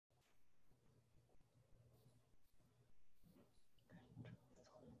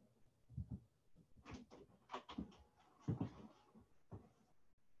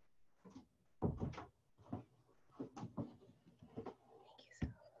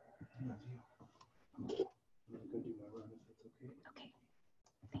Yeah, I'm going to go do my run if it's okay. Okay,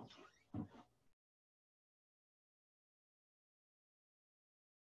 thank you.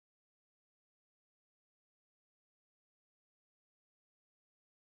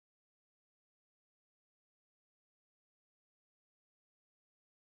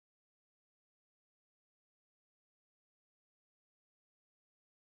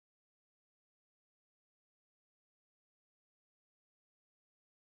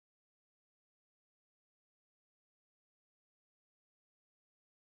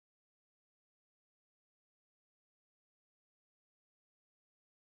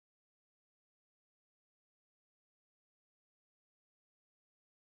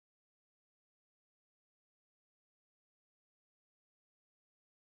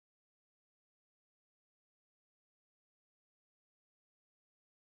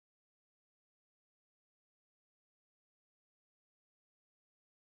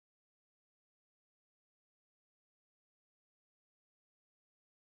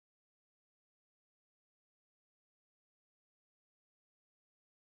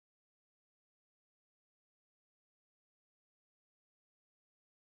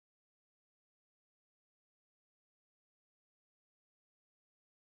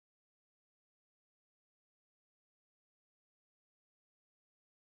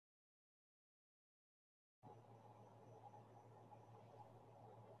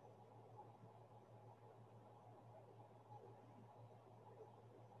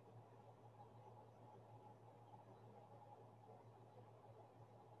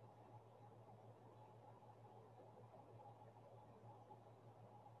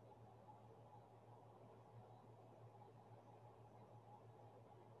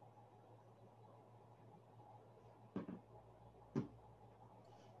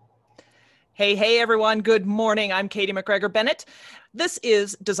 Hey, everyone. Good morning. I'm Katye McGregor Bennett. This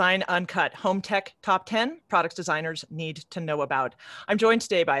is Design Uncut, Home Tech Top 10 Products Designers Need to Know About. I'm joined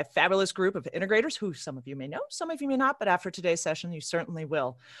today by a fabulous group of integrators who some of you may know, some of you may not, but after today's session, you certainly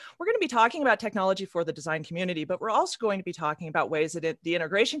will. We're going to be talking about technology for the design community, but we're also going to be talking about ways that the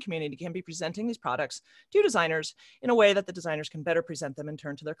integration community can be presenting these products to designers in a way that the designers can better present them in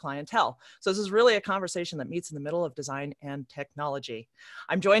turn to their clientele. So this is really a conversation that meets in the middle of design and technology.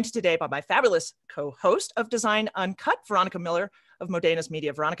 I'm joined today by my fabulous co-host of Design Uncut, Veronika Miller of Modenus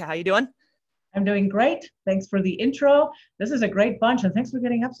Media. Veronika, how you doing? I'm doing great. Thanks for the intro. This is a great bunch, and thanks for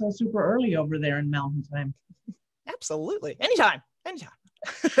getting up so super early over there in Mountain Time. Absolutely. Anytime.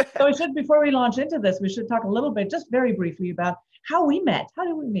 So we should, before we launch into this, we should talk a little bit, just very briefly, about how we met. How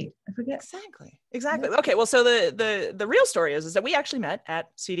did we meet? I forget. Exactly. Yeah. Okay. Well, so the real story is that we actually met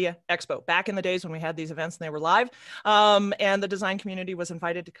at CEDIA Expo back in the days when we had these events and they were live. And the design community was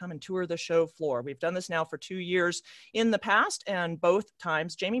invited to come and tour the show floor. We've done this now for 2 years in the past, and both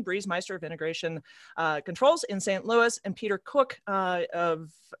times Jamie Briesemeister of Integration Controls in St. Louis and Peter Cook of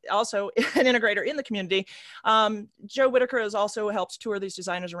also an integrator in the community. Joe Whitaker has also helped tour these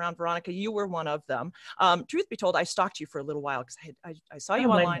designers around. Veronika, you were one of them. Truth be told, I stalked you for a little while because I saw you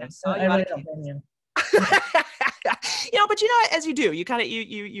online. I saw you out of but as you do, you kind of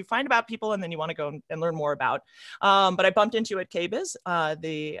you find about people and then you want to go and learn more about. But I bumped into you at KBIS,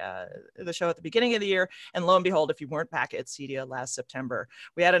 the show at the beginning of the year, and lo and behold, if you weren't back at CEDIA last September,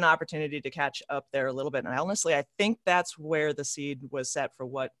 we had an opportunity to catch up there a little bit. And honestly, I think that's where the seed was set for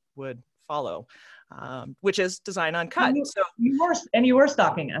what would follow, which is Design Uncut. You were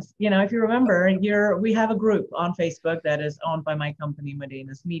stalking us. If you remember, we have a group on Facebook that is owned by my company,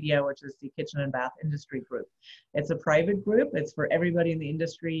 Modenus Media, which is the kitchen and bath industry group. It's a private group. It's for everybody in the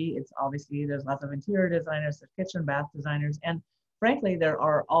industry. It's obviously, there's lots of interior designers, there's kitchen bath designers, and frankly, there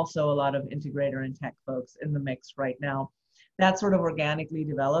are also a lot of integrator and tech folks in the mix right now. That sort of organically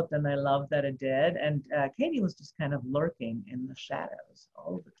developed, and I love that it did. And Katye was just kind of lurking in the shadows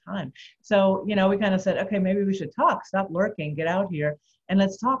all the time. So, we kind of said, okay, maybe we should talk, stop lurking, get out here, and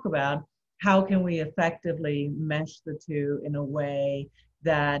let's talk about how can we effectively mesh the two in a way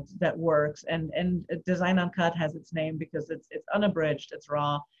that works. And Design Uncut has its name because it's unabridged, it's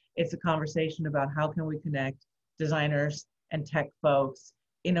raw. It's a conversation about how can we connect designers and tech folks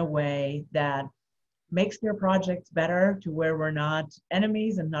in a way that makes their projects better, to where we're not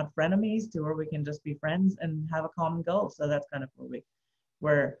enemies and not frenemies, to where we can just be friends and have a common goal. So that's kind of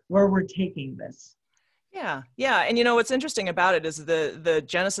where we're taking this. Yeah. And what's interesting about it is the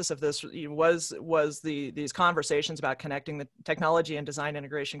genesis of this was these conversations about connecting the technology and design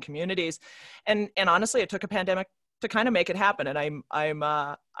integration communities, and honestly, it took a pandemic to kind of make it happen, and I'm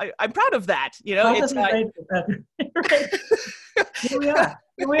proud of that. It's right. Here we are.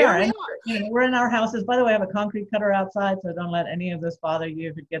 Here we are. And, we're in our houses. By the way, I have a concrete cutter outside, so don't let any of this bother you.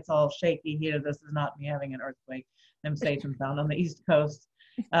 If it gets all shaky here, this is not me having an earthquake. I'm safe and sound on the East Coast.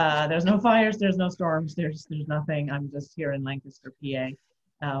 There's no fires, there's no storms, there's nothing. I'm just here in Lancaster, PA.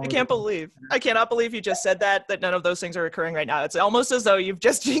 I cannot believe you just said that none of those things are occurring right now. It's almost as though you've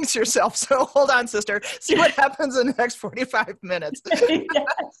just jinxed yourself. So hold on, sister. See what happens in the next 45 minutes. Yes,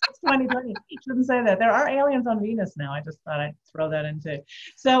 it's 2020. Shouldn't say that. There are aliens on Venus now. I just thought I'd throw that in too.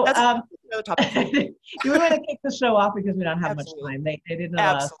 So another topic. You want to kick the show off because we don't have Absolutely. much time. They didn't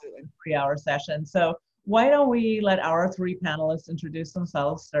allow us a 3-hour session. So why don't we let our 3 panelists introduce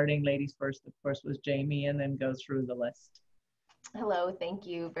themselves, starting ladies first, of course, was Jamie, and then go through the list. Hello, thank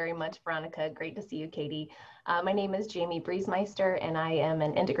you very much, Veronica. Great to see you, Katie. My name is Jamie Briesemeister, and I am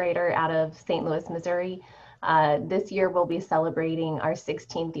an integrator out of St. Louis, Missouri. This year, we'll be celebrating our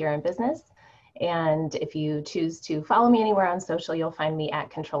 16th year in business. And if you choose to follow me anywhere on social, you'll find me at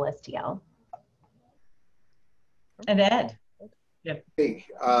ControlSTL. And Ed. Yep. Hey,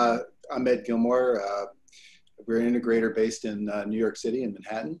 I'm Ed Gilmore. We're an integrator based in New York City in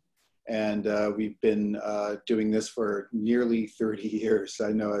Manhattan. And we've been doing this for nearly 30 years.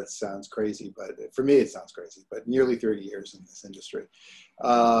 I know it sounds crazy, but for me, it sounds crazy, but nearly 30 years in this industry.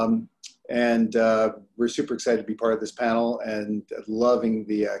 And we're super excited to be part of this panel and loving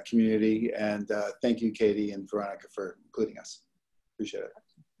the community. And thank you, Katie and Veronica, for including us. Appreciate it.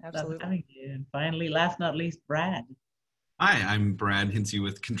 Absolutely. And finally, last not least, Brad. Hi, I'm Brad Hintze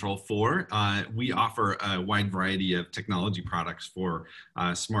with Control4. We offer a wide variety of technology products for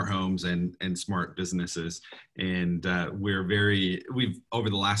smart homes and smart businesses. And we've over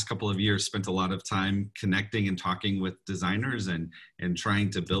the last couple of years spent a lot of time connecting and talking with designers and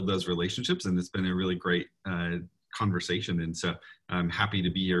trying to build those relationships. And it's been a really great conversation. And so I'm happy to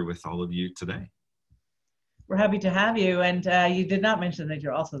be here with all of you today. We're happy to have you. And you did not mention that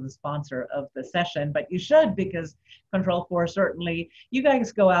you're also the sponsor of the session, but you should, because Control4 certainly, you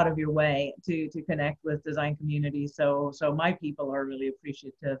guys go out of your way to connect with design communities. So my people are really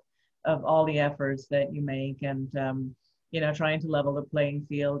appreciative of all the efforts that you make and, trying to level the playing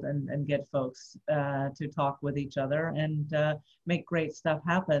field and get folks to talk with each other and make great stuff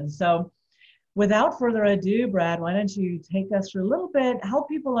happen. So without further ado, Brad, why don't you take us through a little bit, help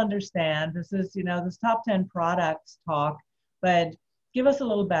people understand, this is, this top 10 products talk, but give us a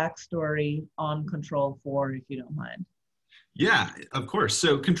little backstory on Control4, if you don't mind. Yeah, of course.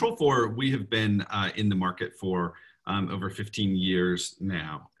 So Control4, we have been in the market for over 15 years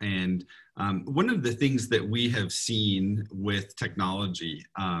now. And one of the things that we have seen with technology,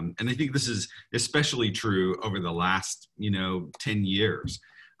 and I think this is especially true over the last, 10 years,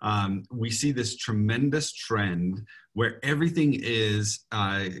 we see this tremendous trend where everything is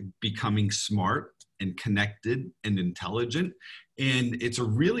becoming smart and connected and intelligent. And it's a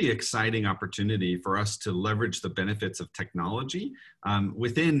really exciting opportunity for us to leverage the benefits of technology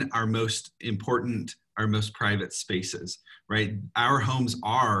within our most important, our most private spaces, right? Our homes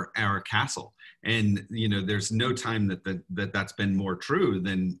are our castle. And, there's no time that's been more true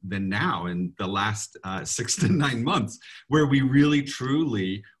than now in the last 6 to 9 months, where we really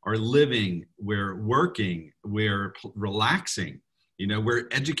truly are living, we're working, we're relaxing, we're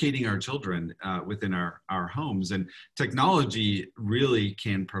educating our children within our homes. And technology really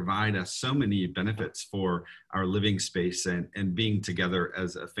can provide us so many benefits for our living space and being together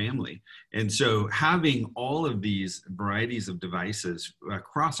as a family. And so having all of these varieties of devices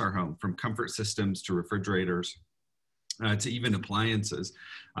across our home, from comfort systems to refrigerators, to even appliances,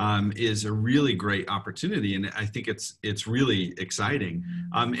 is a really great opportunity. And I think it's really exciting.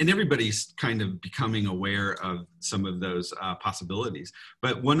 And everybody's kind of becoming aware of some of those possibilities.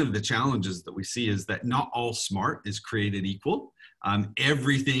 But one of the challenges that we see is that not all smart is created equal.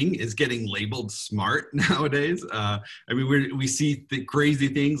 Everything is getting labeled smart nowadays. We see the crazy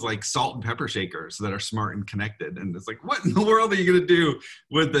things like salt and pepper shakers that are smart and connected. And it's like, what in the world are you going to do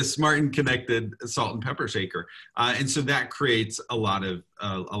with the smart and connected salt and pepper shaker? And so that creates a lot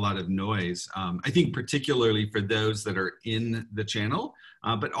of noise. I think particularly for those that are in the channel,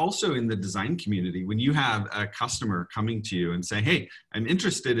 but also in the design community. When you have a customer coming to you and say, hey, I'm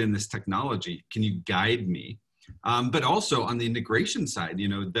interested in this technology, can you guide me? But also on the integration side,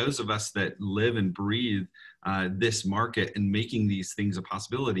 those of us that live and breathe this market and making these things a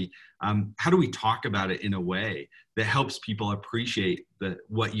possibility, how do we talk about it in a way that helps people appreciate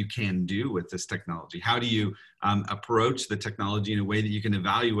what you can do with this technology? How do you approach the technology in a way that you can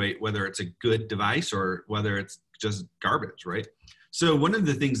evaluate whether it's a good device or whether it's just garbage, right? So one of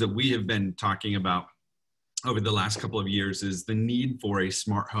the things that we have been talking about over the last couple of years is the need for a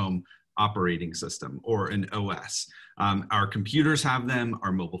smart home operating system or an OS. Our computers have them,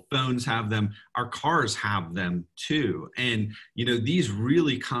 our mobile phones have them, our cars have them too. And these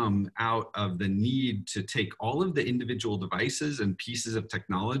really come out of the need to take all of the individual devices and pieces of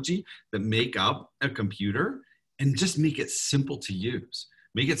technology that make up a computer and just make it simple to use.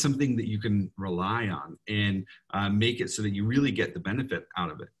 Make it something that you can rely on, and make it so that you really get the benefit out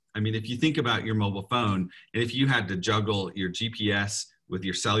of it. I mean, if you think about your mobile phone, and if you had to juggle your GPS with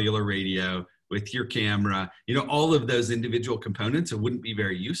your cellular radio, with your camera, all of those individual components, it wouldn't be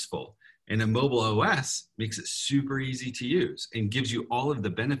very useful. And a mobile OS makes it super easy to use and gives you all of the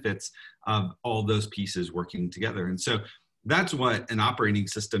benefits of all those pieces working together. And so that's what an operating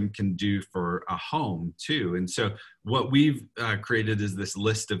system can do for a home too. And so what we've created is this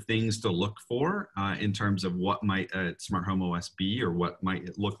list of things to look for in terms of what might a smart home OS be, or what might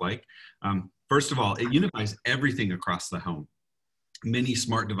it look like. First of all, it unifies everything across the home. Many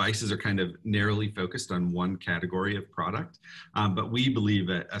smart devices are kind of narrowly focused on one category of product, but we believe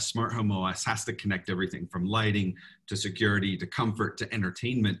that a smart home OS has to connect everything from lighting to security to comfort to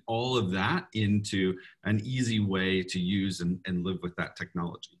entertainment, all of that into an easy way to use and live with that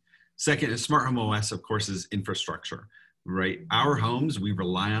technology. Second, a smart home OS, of course, is infrastructure, right? Our homes, we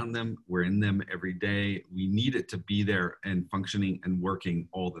rely on them. We're in them every day. We need it to be there and functioning and working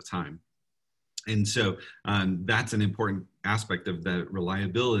all the time. And so that's an important aspect of the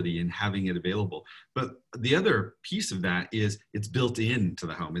reliability and having it available. But the other piece of that is it's built into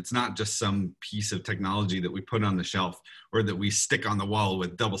the home. It's not just some piece of technology that we put on the shelf or that we stick on the wall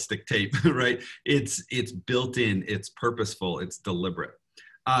with double stick tape, right? It's built in, it's purposeful, it's deliberate.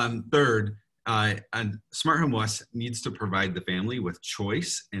 Third, a smart home OS needs to provide the family with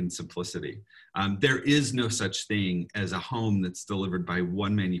choice and simplicity. There is no such thing as a home that's delivered by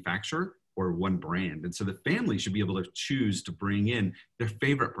one manufacturer or one brand. And so the family should be able to choose to bring in their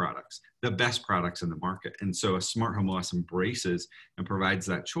favorite products, the best products in the market. And so a smart home OS embraces and provides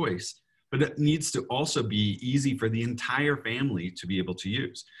that choice, but it needs to also be easy for the entire family to be able to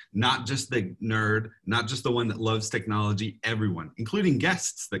use. Not just the nerd, not just the one that loves technology, everyone, including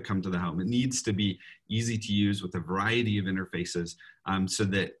guests that come to the home. It needs to be easy to use with a variety of interfaces so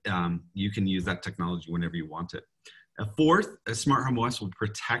that you can use that technology whenever you want it. Fourth, a smart home OS will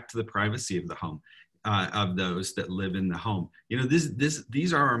protect the privacy of the home, of those that live in the home.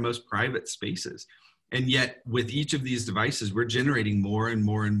 These are our most private spaces. And yet with each of these devices, we're generating more and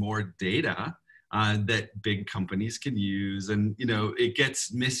more and more data that big companies can use. And, it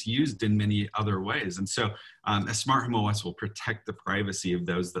gets misused in many other ways. And so a smart home OS will protect the privacy of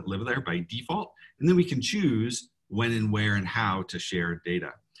those that live there by default. And then we can choose when and where and how to share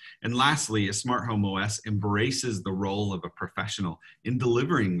data. And lastly, a smart home OS embraces the role of a professional in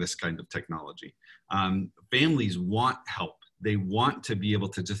delivering this kind of technology. Families want help. They want to be able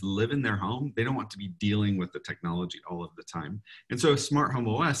to just live in their home. They don't want to be dealing with the technology all of the time. And so a smart home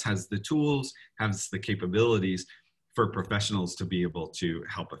OS has the tools, has the capabilities for professionals to be able to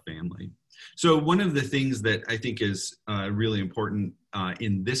help a family. So one of the things that I think is really important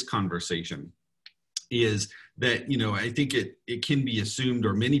in this conversation is that, I think it can be assumed,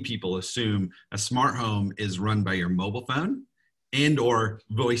 or many people assume, a smart home is run by your mobile phone and or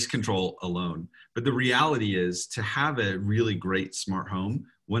voice control alone. But the reality is, to have a really great smart home,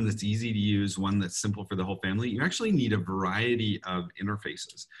 one that's easy to use, one that's simple for the whole family, you actually need a variety of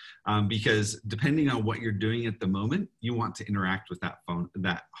interfaces because depending on what you're doing at the moment, you want to interact with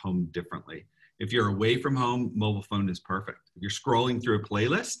that home differently. If you're away from home, mobile phone is perfect. If you're scrolling through a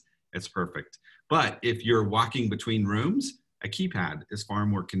playlist, it's perfect. But if you're walking between rooms, a keypad is far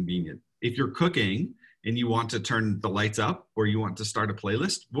more convenient. If you're cooking and you want to turn the lights up or you want to start a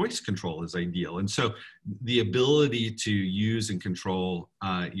playlist, voice control is ideal. And so the ability to use and control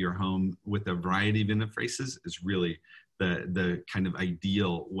your home with a variety of interfaces is really the kind of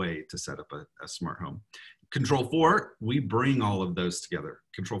ideal way to set up a smart home. Control 4, we bring all of those together.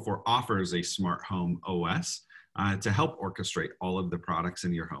 Control 4 offers a smart home OS to help orchestrate all of the products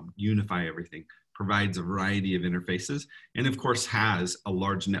in your home, unify everything, provides a variety of interfaces, and of course has a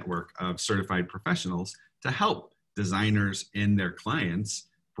large network of certified professionals to help designers and their clients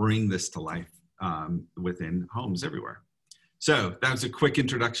bring this to life within homes everywhere. So that was a quick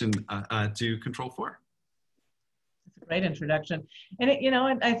introduction to Control 4. It's a great introduction. And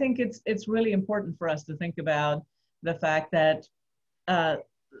I think it's really important for us to think about the fact that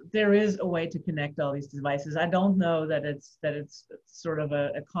there is a way to connect all these devices. I don't know that it's sort of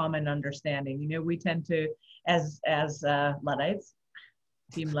a common understanding. We tend to, as Luddites,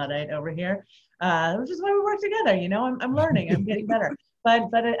 Team Luddite over here, which is why we work together. I'm learning, I'm getting better. But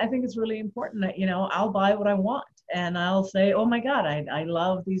I think it's really important that I'll buy what I want, and I'll say, oh my God, I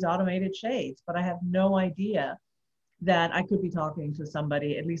love these automated shades, but I have no idea that I could be talking to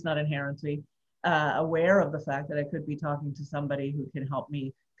somebody, at least not inherently aware of the fact that I could be talking to somebody who can help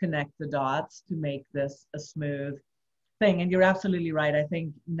me connect the dots to make this a smooth thing. And you're absolutely right. I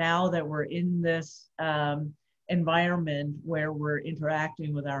think now that we're in this environment where we're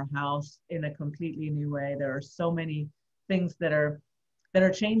interacting with our house in a completely new way, there are so many things that are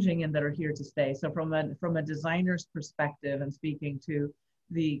changing and that are here to stay. So from a designer's perspective, and speaking to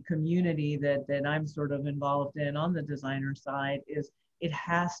the community that I'm sort of involved in on the designer side, is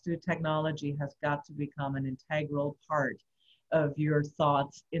technology has got to become an integral part of your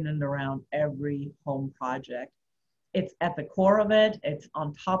thoughts in and around every home project. It's at the core of it, it's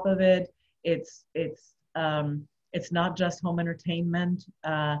on top of it, it's not just home entertainment.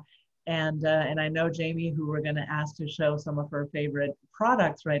 And I know Jamie, who we're going to ask to show some of her favorite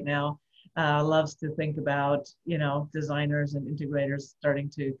products right now, loves to think about, designers and integrators starting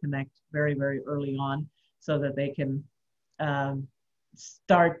to connect very, very early on so that they can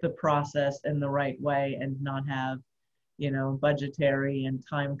start the process in the right way and not have, budgetary and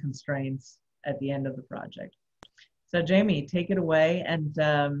time constraints at the end of the project. So Jamie, take it away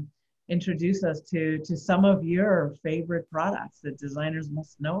and introduce us to some of your favorite products that designers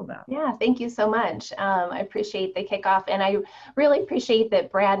must know about. Yeah, thank you so much. I appreciate the kickoff, and I really appreciate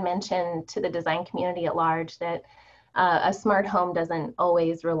that Brad mentioned to the design community at large that a smart home doesn't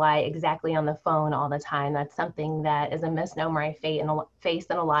always rely exactly on the phone all the time. That's something that is a misnomer I face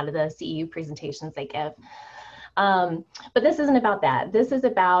in a lot of the CEU presentations I give. But this isn't about that. This is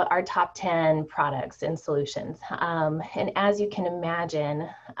about our top 10 products and solutions. And as you can imagine,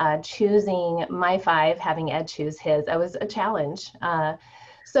 choosing my 5, having Ed choose his, that was a challenge.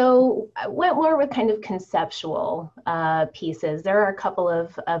 So I went more with kind of conceptual pieces. There are a couple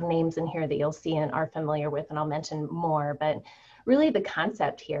of names in here that you'll see and are familiar with, and I'll mention more, but really the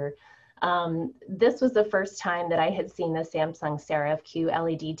concept here. This was the first time that I had seen the Samsung Seraph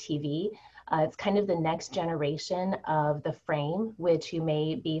QLED TV. It's kind of the next generation of the frame, which you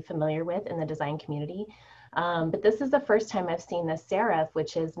may be familiar with in the design community. But this is the first time I've seen the Seraph,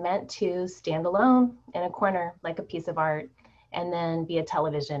 which is meant to stand alone in a corner like a piece of art, and then be a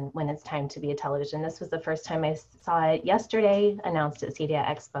television when it's time to be a television. This was the first time I saw it yesterday, announced at CEDIA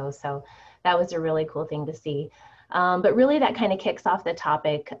Expo. So that was a really cool thing to see. But really that kind of kicks off the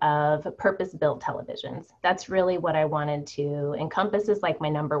topic of purpose-built televisions. That's really what I wanted to encompass as like my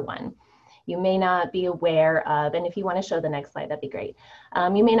number 1. You may not be aware of, and if you want to show the next slide, that'd be great.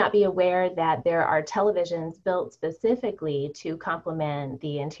 You may not be aware that there are televisions built specifically to complement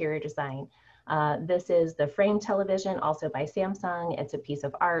the interior design. This is the frame television, also by Samsung. It's a piece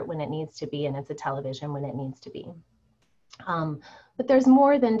of art when it needs to be, and it's a television when it needs to be. But there's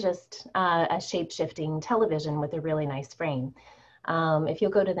more than just a shape-shifting television with a really nice frame. If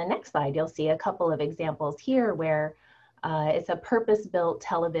you'll go to the next slide, you'll see a couple of examples here where it's a purpose-built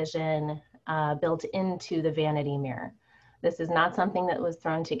television built into the vanity mirror. This is not something that was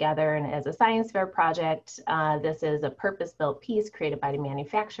thrown together and as a science fair project. This is a purpose-built piece created by the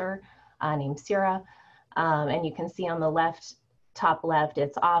manufacturer named Sira. And you can see on the left, top left,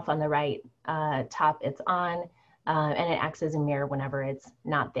 it's off. On the right top, it's on. And it acts as a mirror whenever it's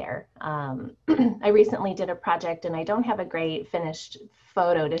not there. I recently did a project, and I don't have a great finished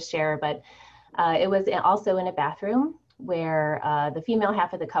photo to share, but it was also in a bathroom where the female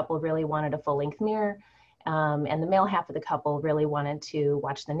half of the couple really wanted a full-length mirror, and the male half of the couple really wanted to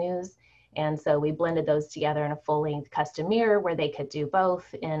watch the news. And so we blended those together in a full-length custom mirror where they could do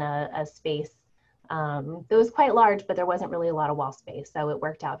both in a space that was quite large, but there wasn't really a lot of wall space. So it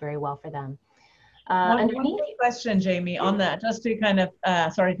worked out very well for them. One question, Jamie, on that, just to kind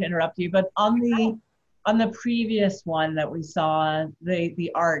of, sorry to interrupt you, but on the previous one that we saw,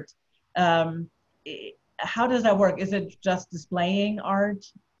 the art, how does that work? Is it just displaying art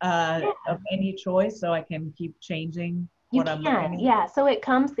of any choice so I can keep changing what I'm looking at? Yeah, so it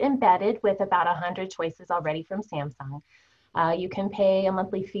comes embedded with about 100 choices already from Samsung. You can pay a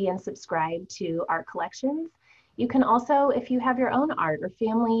monthly fee and subscribe to art collections. You can also, if you have your own art or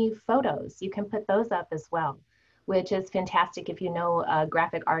family photos, you can put those up as well, which is fantastic if you know a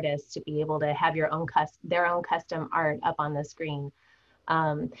graphic artist to be able to have their own custom art up on the screen.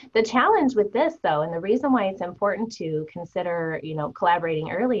 The challenge with this, though, and the reason why it's important to consider,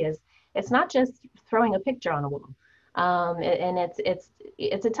 collaborating early is it's not just throwing a picture on a wall, and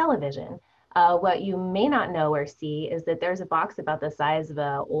it's a television. What you may not know or see is that there's a box about the size of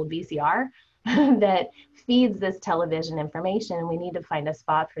an old VCR that feeds this television information, and we need to find a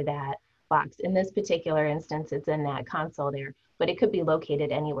spot for that box. In this particular instance, it's in that console there, but it could be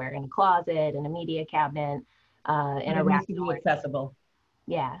located anywhere, in a closet, in a media cabinet. in a it needs to be rack. accessible.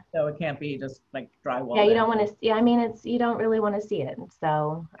 Yeah. So it can't be just like drywall. Yeah, you don't want to. Yeah, I mean, you don't really want to see it.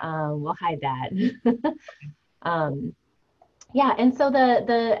 So we'll hide that. Yeah, and so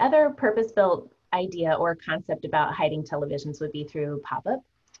the other purpose-built idea or concept about hiding televisions would be through pop-up.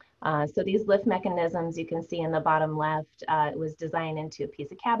 So these lift mechanisms you can see in the bottom left, it was designed into a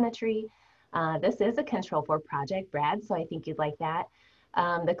piece of cabinetry. This is a Control4 project, Brad, so I think you'd like that.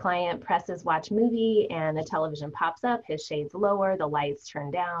 The client presses watch movie and the television pops up, his shades lower, the lights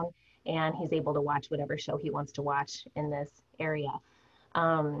turn down, and he's able to watch whatever show he wants to watch in this area.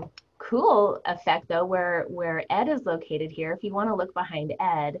 Cool effect though, where Ed is located here, if you want to look behind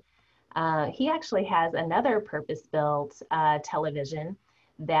Ed, he actually has another purpose-built television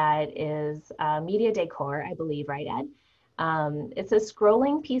that is media decor, I believe, right, Ed? It's a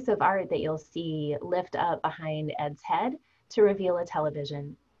scrolling piece of art that you'll see lift up behind Ed's head to reveal a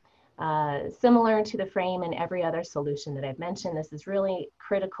television. Similar to the frame and every other solution that I've mentioned, this is really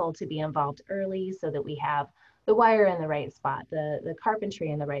critical to be involved early so that we have the wire in the right spot, the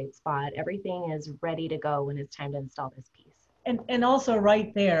carpentry in the right spot. Everything is ready to go when it's time to install this piece. And also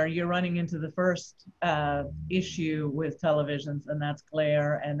right there, you're running into the first issue with televisions, and that's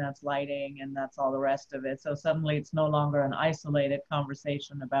glare, and that's lighting, and that's all the rest of it. So suddenly it's no longer an isolated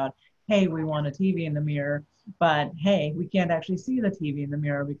conversation about, hey, we want a TV in the mirror, but hey, we can't actually see the TV in the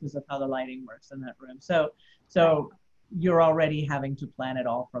mirror because of how the lighting works in that room. So you're already having to plan it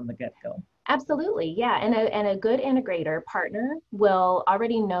all from the get-go. Absolutely, yeah, and a good integrator partner will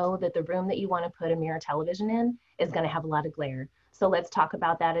already know that the room that you want to put a mirror television in is going to have a lot of glare. So let's talk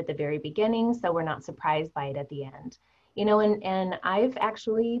about that at the very beginning so we're not surprised by it at the end. You know, and I've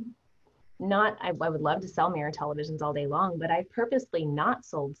actually I would love to sell mirror televisions all day long, but I've purposely not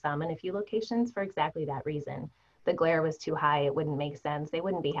sold some in a few locations for exactly that reason. The glare was too high, it wouldn't make sense, they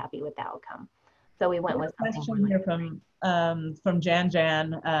wouldn't be happy with the outcome. So we went with something. Question here from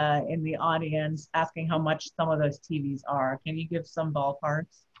Jan in the audience asking how much some of those TVs are. Can you give some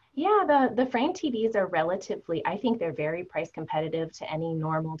ballparks? Yeah, the frame TVs are relatively, I think they're very price competitive to any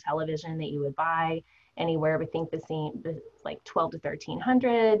normal television that you would buy, anywhere between like 12 to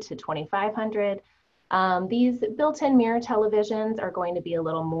 1300 to 2500. These built-in mirror televisions are going to be a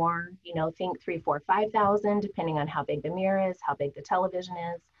little more, you know, think 3,000, 4,000, 5,000, depending on how big the mirror is, how big the television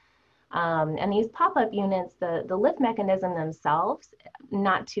is. And these pop-up units, the lift mechanism themselves,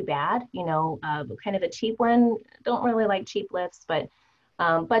 not too bad, you know, kind of a cheap one. Don't really like cheap lifts, but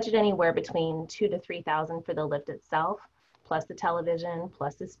budget anywhere between 2,000 to 3,000 for the lift itself, plus the television,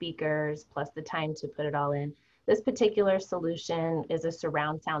 plus the speakers, plus the time to put it all in. This particular solution is a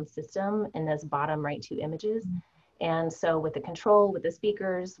surround sound system in this bottom right two images. And so with the control, with the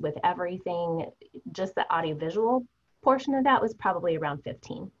speakers, with everything, just the audiovisual portion of that was probably around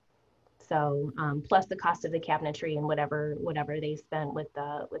 15. So plus the cost of the cabinetry and whatever they spent with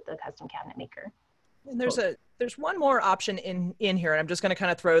the custom cabinet maker. And there's one more option in here, and I'm just going to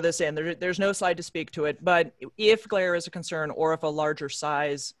kind of throw this in. There's no slide to speak to it, but if glare is a concern or if a larger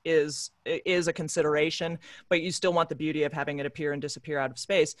size is a consideration, but you still want the beauty of having it appear and disappear out of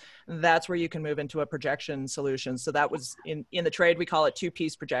space, that's where you can move into a projection solution. So that was in the trade, we call it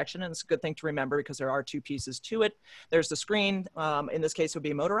two-piece projection, and it's a good thing to remember because there are two pieces to it. There's the screen, in this case would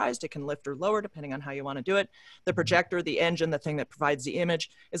be motorized. It can lift or lower depending on how you want to do it. The projector, the engine, the thing that provides the image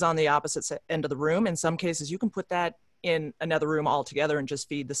is on the opposite end of the room. In some cases, you can put that in another room altogether and just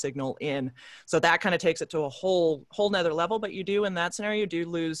feed the signal in. So that kind of takes it to a whole nother level, but you do in that scenario, you do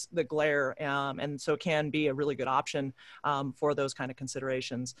lose the glare. And so it can be a really good option for those kind of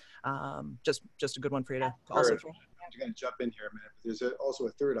considerations. Just a good one for you to also throw. I'm going to jump in here a minute, but there's also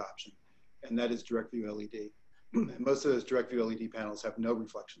a third option, and that is direct view LED. And most of those direct view LED panels have no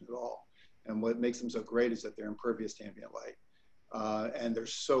reflection at all. And what makes them so great is that they're impervious to ambient light. And they're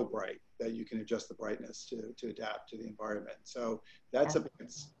so bright that you can adjust the brightness to adapt to the environment. So that's something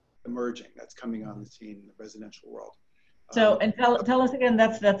that's emerging, that's coming on the scene in the residential world. So, and tell us again,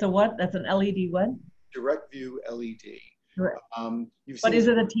 that's a what? That's an LED what? Direct view LED. Correct. But is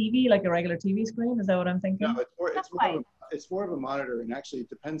it a TV, like a regular TV screen? Is that what I'm thinking? No, it's more of a monitor, and actually it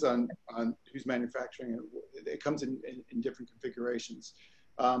depends on who's manufacturing it. It comes in different configurations.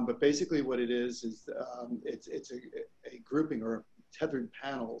 But basically what it is it's a grouping or tethered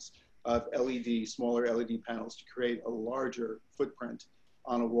panels of smaller LED panels to create a larger footprint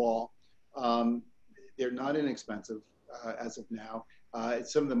on a wall. They're not inexpensive as of now.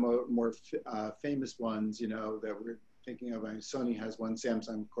 Some of the more famous ones, you know, that we're thinking of, I mean, Sony has one,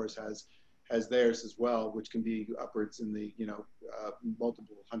 Samsung of course has theirs as well, which can be upwards in the, you know,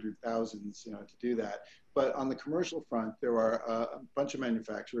 multiple hundred thousands, you know, to do that. But on the commercial front, there are a bunch of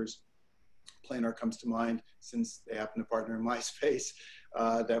manufacturers Planar comes to mind, since they happen to partner in my space,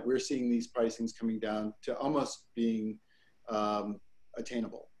 that we're seeing these pricings coming down to almost being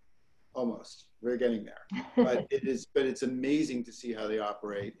attainable. Almost, we're getting there. But it's amazing to see how they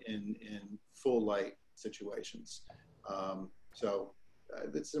operate in full light situations.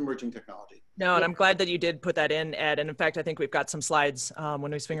 It's emerging technology. No, and I'm glad that you did put that in, Ed. And in fact, I think we've got some slides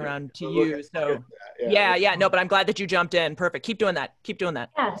when we swing around to you. So yeah, no, but I'm glad that you jumped in. Perfect. Keep doing that. Keep doing that.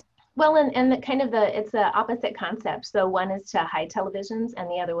 Yeah. Well, and it's the opposite concept. So one is to hide televisions, and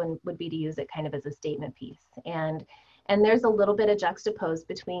the other one would be to use it kind of as a statement piece. And there's a little bit of juxtaposed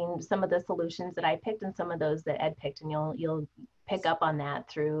between some of the solutions that I picked and some of those that Ed picked, and you'll pick up on that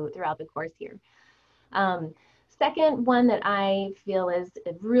throughout the course here. Second one that I feel is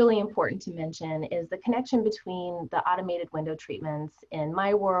really important to mention is the connection between the automated window treatments in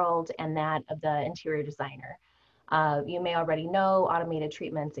my world and that of the interior designer. You may already know automated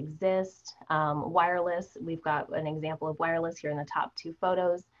treatments exist. Wireless, we've got an example of wireless here in the top two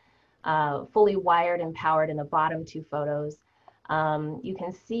photos. Fully wired and powered in the bottom two photos. You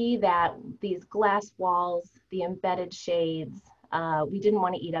can see that these glass walls, the embedded shades, we didn't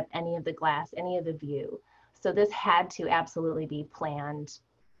want to eat up any of the glass, any of the view. So this had to absolutely be planned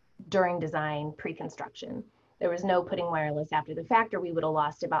during design, pre-construction. There was no putting wireless after the fact, or we would have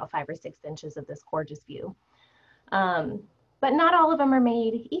lost about 5 or 6 inches of this gorgeous view. But not all of them are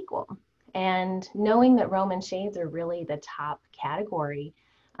made equal. And knowing that Roman shades are really the top category,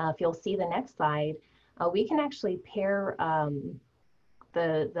 if you'll see the next slide, we can actually pair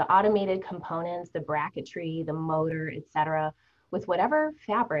the automated components, the bracketry, the motor, etc., with whatever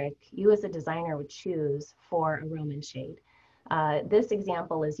fabric you as a designer would choose for a Roman shade. This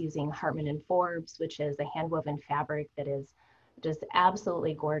example is using Hartman and Forbes, which is a hand-woven fabric that is just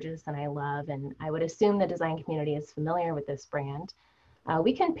absolutely gorgeous and I love, and I would assume the design community is familiar with this brand.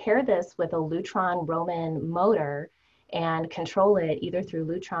 We can pair this with a Lutron Roman motor and control it either through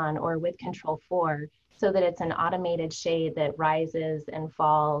Lutron or with Control 4 so that it's an automated shade that rises and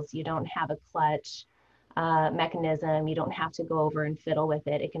falls. You don't have a clutch mechanism. You don't have to go over and fiddle with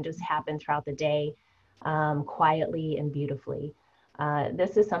it. It can just happen throughout the day quietly and beautifully.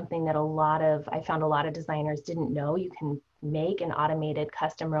 This is something that I found a lot of designers didn't know. You can make an automated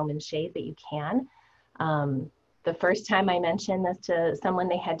custom Roman shade, but you can. The first time I mentioned this to someone,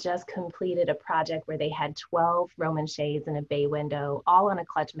 they had just completed a project where they had 12 Roman shades in a bay window, all on a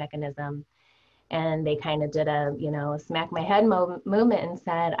clutch mechanism. And they kind of did a, smack my head movement and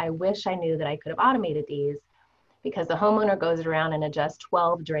said, I wish I knew that I could have automated these, because the homeowner goes around and adjusts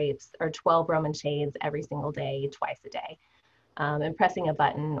 12 drapes or 12 Roman shades every single day, twice a day. And pressing a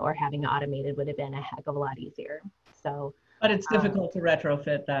button or having it automated would have been a heck of a lot easier. So, but it's difficult to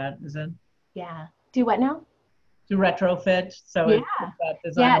retrofit that, is it? Yeah. Do what now? To retrofit. So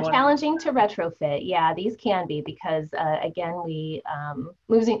yeah, challenging to retrofit. Yeah, these can be because again, we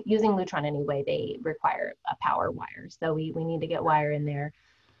using Lutron anyway, they require a power wire. So we need to get wire in there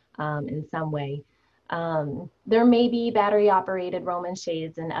in some way. There may be battery operated Roman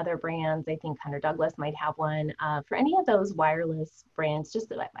shades and other brands. I think Hunter Douglas might have one. For any of those wireless brands,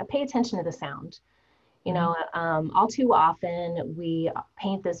 just pay attention to the sound. All too often we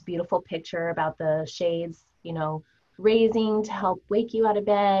paint this beautiful picture about the shades, raising to help wake you out of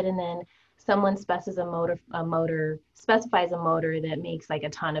bed, and then someone specifies a motor that makes like a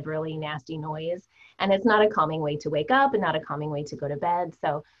ton of really nasty noise, and it's not a calming way to wake up and not a calming way to go to bed.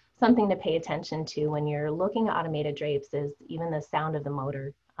 So something to pay attention to when you're looking at automated drapes is even the sound of the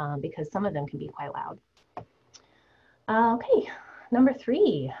motor, because some of them can be quite loud. Okay. Number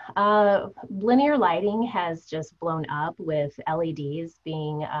 3, linear lighting has just blown up with LEDs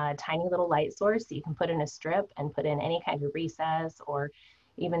being a tiny little light source that you can put in a strip and put in any kind of recess or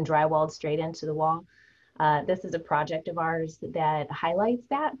even drywalled straight into the wall. This is a project of ours that highlights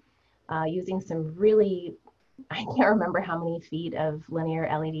that using some really, I can't remember how many feet of linear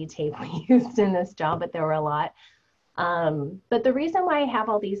LED tape we used in this job, but there were a lot. But the reason why I have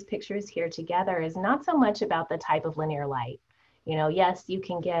all these pictures here together is not so much about the type of linear light. Yes, you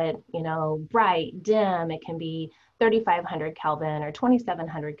can get, bright, dim, it can be 3,500 Kelvin or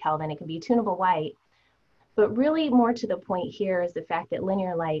 2,700 Kelvin, it can be tunable white. But really more to the point here is the fact that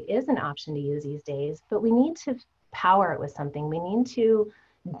linear light is an option to use these days, but we need to power it with something. We need to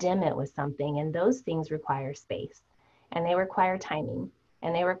dim it with something, and those things require space, and they require timing,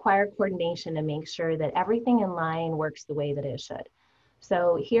 and they require coordination to make sure that everything in line works the way that it should.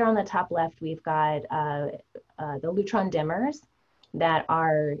 So here on the top left, we've got the Lutron dimmers that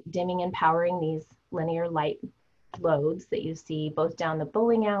are dimming and powering these linear light loads that you see both down the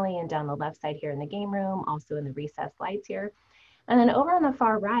bowling alley and down the left side here in the game room, also in the recessed lights here. And then over on the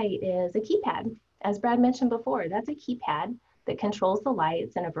far right is a keypad. As Brad mentioned before, that's a keypad that controls the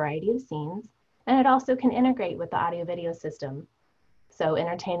lights in a variety of scenes. And it also can integrate with the audio video system. So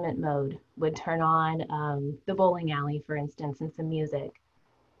entertainment mode would turn on the bowling alley, for instance, and some music.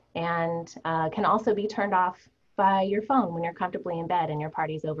 And can also be turned off by your phone when you're comfortably in bed and your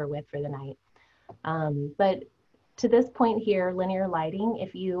party's over with for the night. But to this point here, linear lighting,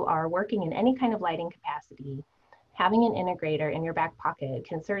 if you are working in any kind of lighting capacity, having an integrator in your back pocket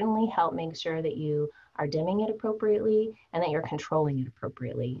can certainly help make sure that you are dimming it appropriately and that you're controlling it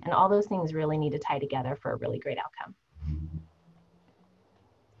appropriately. And all those things really need to tie together for a really great outcome.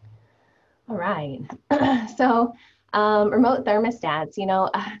 All right, so remote thermostats, you know,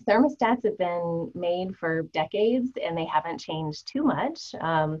 thermostats have been made for decades and they haven't changed too much.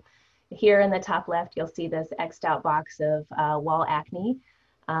 Here in the top left, you'll see this X'd out box of wall acne.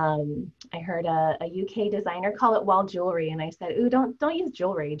 I heard a UK designer call it wall jewelry, and I said, ooh, don't use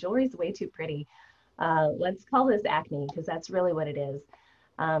jewelry. Jewelry's way too pretty. Let's call this acne, because that's really what it is.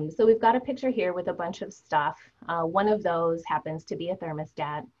 So we've got a picture here with a bunch of stuff. One of those happens to be a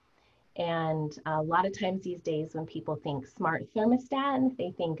thermostat. And a lot of times these days when people think smart thermostat,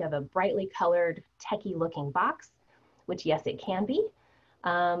 they think of a brightly colored, techie looking box, which yes, it can be.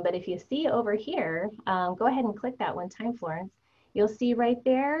 But if you see over here, go ahead and click that one time, Florence. You'll see right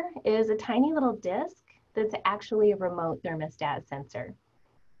there is a tiny little disc that's actually a remote thermostat sensor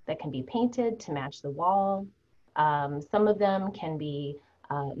that can be painted to match the wall. Some of them can be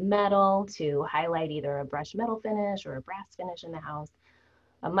metal to highlight either a brushed metal finish or a brass finish in the house.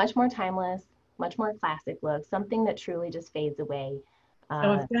 A much more timeless, much more classic look, something that truly just fades away.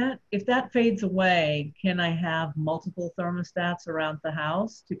 So if that fades away, can I have multiple thermostats around the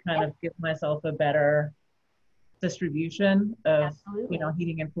house to kind of give myself a better distribution of, you know,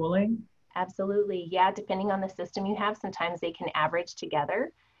 heating and cooling? Absolutely, yeah, depending on the system you have, sometimes they can average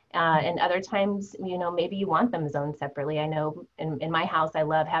together. And other times, you know, maybe you want them zoned separately. I know in my house, I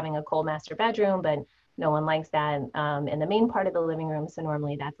love having a cold master bedroom, but no one likes that in the main part of the living room. So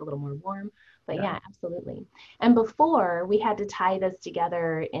normally that's a little more warm, but yeah, absolutely. And before we had to tie this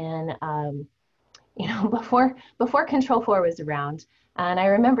together in, you know, before Control 4 was around. And I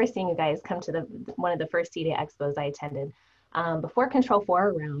remember seeing you guys come to one of the first CEDIA expos I attended. Before Control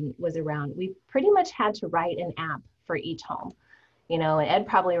 4 was around, we pretty much had to write an app for each home. You know, and Ed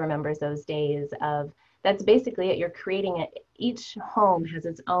probably remembers those days of, that's basically it. You're creating it. Each home has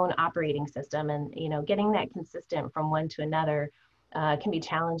its own operating system, and you know, getting that consistent from one to another can be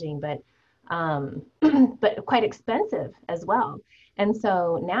challenging, but but quite expensive as well. And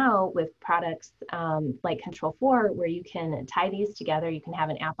so now with products like Control 4, where you can tie these together, you can have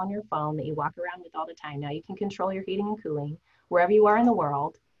an app on your phone that you walk around with all the time. Now you can control your heating and cooling wherever you are in the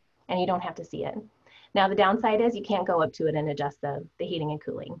world, and you don't have to see it. Now, the downside is you can't go up to it and adjust the heating and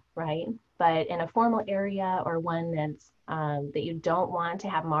cooling, right? But in a formal area or one that's that you don't want to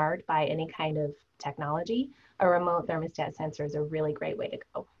have marred by any kind of technology, a remote thermostat sensor is a really great way to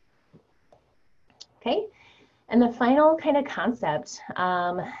go. Okay, and the final kind of concept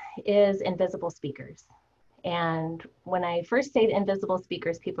is invisible speakers. And when I first say invisible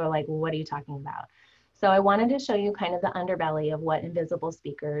speakers, people are like, well, what are you talking about? So I wanted to show you kind of the underbelly of what invisible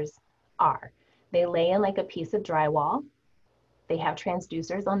speakers are. They lay in like a piece of drywall. They have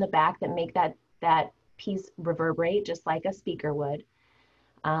transducers on the back that make that piece reverberate just like a speaker would.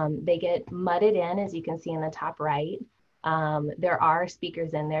 They get mudded in, as you can see in the top right. There are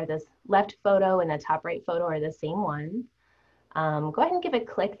speakers in there. This left photo and the top right photo are the same ones. Go ahead and give a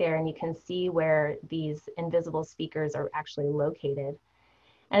click there and you can see where these invisible speakers are actually located.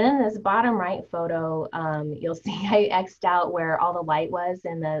 And then this bottom right photo, you'll see I X'd out where all the light was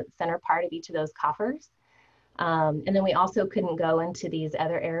in the center part of each of those coffers. And then we also couldn't go into these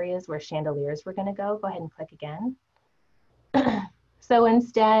other areas where chandeliers were gonna go. Go ahead and click again. So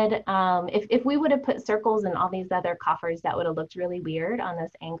instead, if we would have put circles in all these other coffers, that would have looked really weird on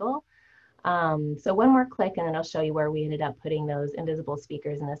this angle. So one more click and then I'll show you where we ended up putting those invisible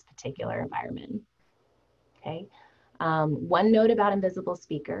speakers in this particular environment. Okay. One note about invisible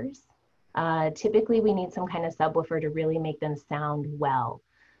speakers, typically we need some kind of subwoofer to really make them sound well.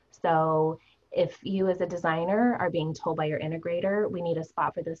 So if you as a designer are being told by your integrator, we need a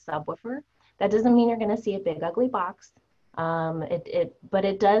spot for this subwoofer, that doesn't mean you're gonna see a big ugly box, but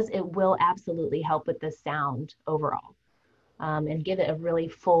it will absolutely help with the sound overall and give it a really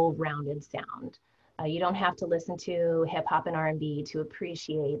full rounded sound. You don't have to listen to hip hop and R&B to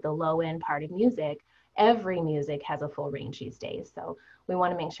appreciate the low end part of music. Every music has a full range these days, so we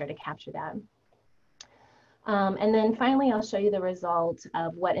want to make sure to capture that. And then finally, I'll show you the result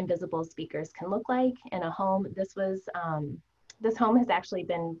of what invisible speakers can look like in a home. This was this home has actually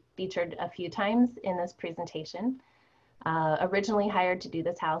been featured a few times in this presentation. Originally hired to do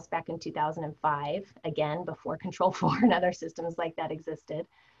this house back in 2005, again, before Control4 and other systems like that existed.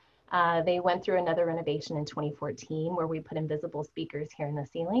 They went through another renovation in 2014 where we put invisible speakers here in the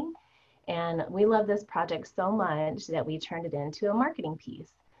ceiling. And we love this project so much that we turned it into a marketing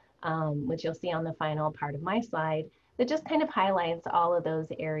piece, which you'll see on the final part of my slide, that just kind of highlights all of those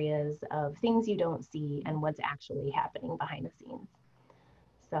areas of things you don't see and what's actually happening behind the scenes.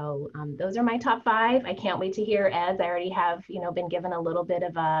 So those are my top 5. I can't wait to hear Ed's. I already have, been given a little bit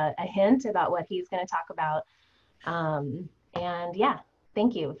of a hint about what he's going to talk about. And yeah,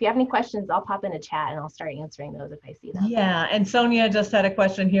 thank you. If you have any questions, I'll pop in a chat and I'll start answering those if I see them. Yeah, and Sonia just had a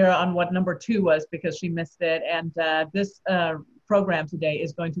question here on what number 2 was because she missed it. And this program today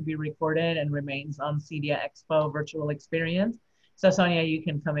is going to be recorded and remains on CEDIA Expo virtual experience. So Sonia, you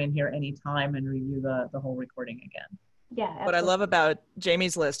can come in here anytime and review the whole recording again. Yeah, absolutely. What I love about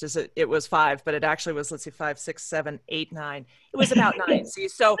Jamie's list is that it was 5, but it actually was, let's see, 5, 6, 7, 8, 9. It was about 9. See,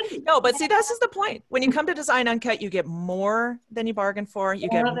 so no, but see, this is the point. When you come to Design UnCut, you get more than you bargained for. You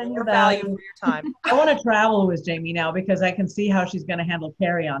get more value for your time. I want to travel with Jamie now because I can see how she's going to handle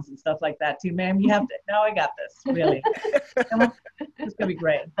carry-ons and stuff like that too. Ma'am, you have to, no, I got this, really. It's going to be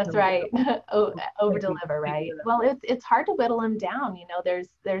great. That's right. Over deliver, right? Well, it's hard to whittle them down. There's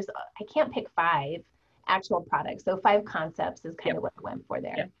I can't pick 5 actual products. So 5 concepts is kind of what I went for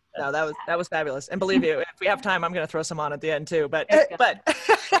there. Yep. No, that was fabulous. And believe you, if we have time, I'm going to throw some on at the end too. But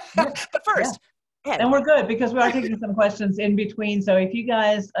first, Ed. And we're good because we are taking some questions in between. So if you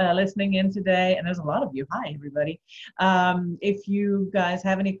guys listening in today, and there's a lot of you, hi everybody. If you guys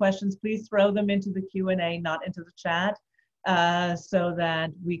have any questions, please throw them into the Q&A, not into the chat, so that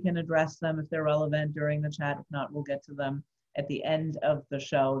we can address them if they're relevant during the chat. If not, we'll get to them at the end of the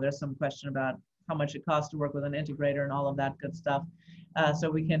show. There's some question about how much it costs to work with an integrator and all of that good stuff. So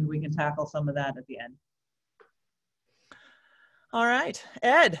we can tackle some of that at the end. All right,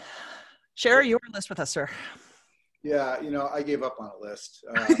 Ed, share your list with us, sir. Yeah, I gave up on a list.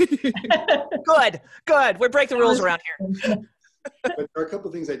 Good. We break the rules around here. But there are a couple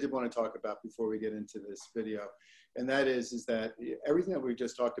of things I did want to talk about before we get into this video. And that is that everything that we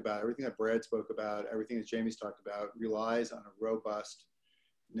just talked about, everything that Brad spoke about, everything that Jamie's talked about relies on a robust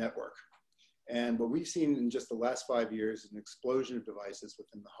network. And what we've seen in just the last 5 years is an explosion of devices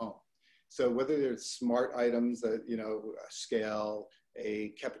within the home. So whether they're smart items that, a scale,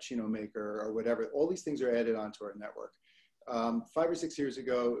 a cappuccino maker or whatever, all these things are added onto our network. 5 or 6 years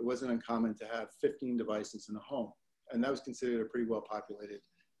ago, it wasn't uncommon to have 15 devices in a home. And that was considered a pretty well-populated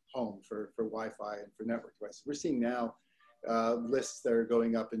home for Wi-Fi and for network devices. We're seeing now lists that are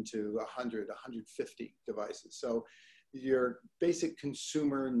going up into 100, 150 devices. So your basic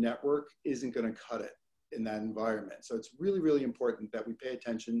consumer network isn't going to cut it in that environment. So it's really, really important that we pay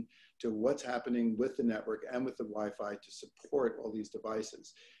attention to what's happening with the network and with the Wi-Fi to support all these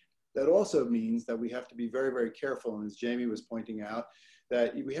devices. That also means that we have to be very, very careful. And as Jamie was pointing out,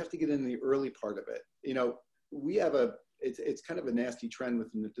 that we have to get in the early part of it. We have it's kind of a nasty trend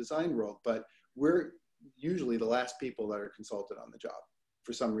within the design world, but we're usually the last people that are consulted on the job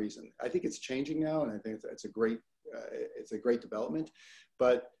for some reason. I think it's changing now, and I think it's a great development.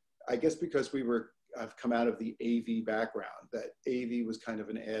 But I guess because I've come out of the AV background, that AV was kind of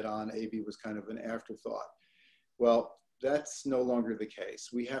an add-on, AV was kind of an afterthought. Well, that's no longer the case.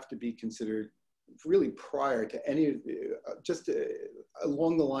 We have to be considered really prior to any,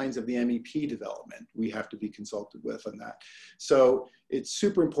 along the lines of the MEP development, we have to be consulted with on that. So it's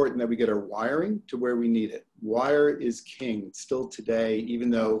super important that we get our wiring to where we need it. Wire is king still today, even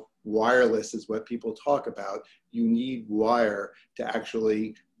though wireless is what people talk about. You need wire to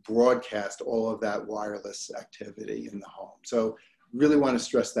actually broadcast all of that wireless activity in the home. So really want to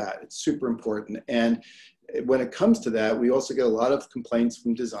stress that. It's super important. And when it comes to that, we also get a lot of complaints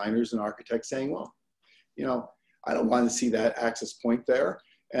from designers and architects saying, well, I don't want to see that access point there.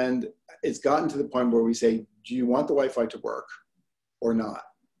 And it's gotten to the point where we say, do you want the Wi-Fi to work or not?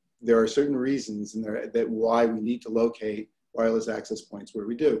 There are certain reasons that why we need to locate wireless access points where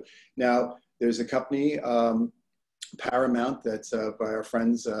we do. Now, there's a company, Paramount, that's by our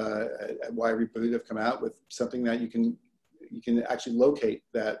friends at Y-Reboot have come out with something that you can actually locate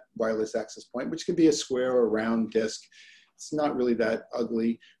that wireless access point, which can be a square or round disc. It's not really that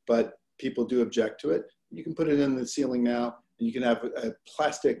ugly, but people do object to it. You can put it in the ceiling now, and you can have a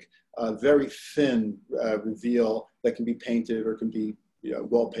plastic, very thin reveal that can be painted or can be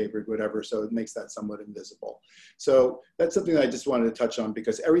wallpapered, whatever, so it makes that somewhat invisible. So that's something that I just wanted to touch on,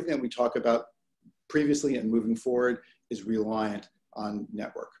 because everything that we talk about previously and moving forward is reliant on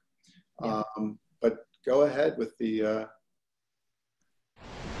network. Yeah. But go ahead with the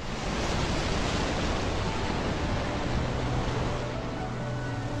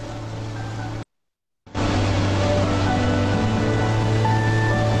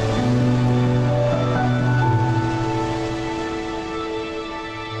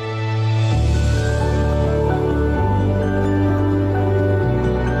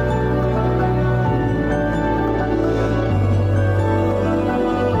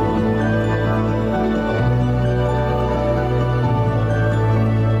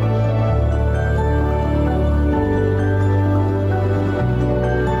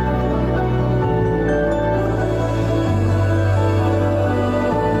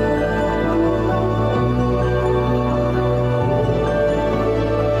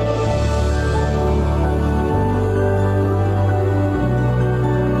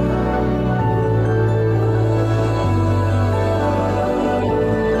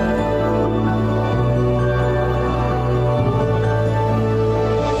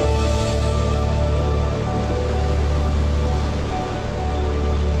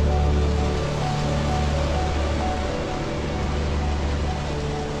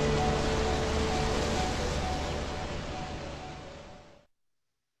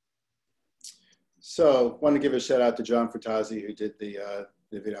So I want to give a shout out to John Fratazzi, who did the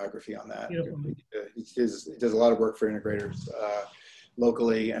videography on that. He does a lot of work for integrators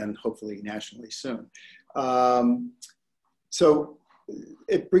locally and hopefully nationally soon. So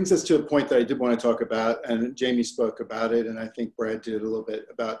it brings us to a point that I did want to talk about, and Jamie spoke about it, and I think Brad did a little bit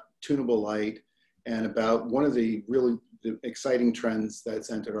about tunable light and about one of the really exciting trends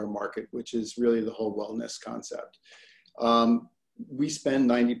that's entered our market, which is really the whole wellness concept. We spend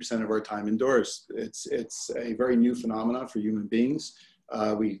 90% of our time indoors. It's a very new phenomenon for human beings.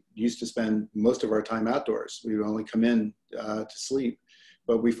 We used to spend most of our time outdoors. We would only come in to sleep,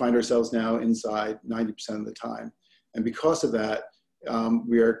 but we find ourselves now inside 90% of the time. And because of that,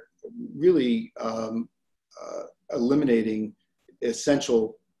 we are really eliminating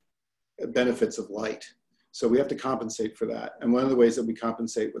essential benefits of light. So we have to compensate for that. And one of the ways that we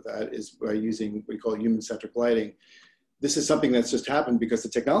compensate with that is by using what we call human-centric lighting. This is something that's just happened because the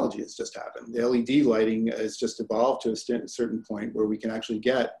technology has just happened. The LED lighting has just evolved to a certain point where we can actually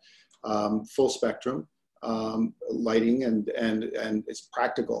get full spectrum lighting, and it's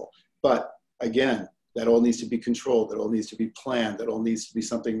practical. But again, that all needs to be controlled. That all needs to be planned. That all needs to be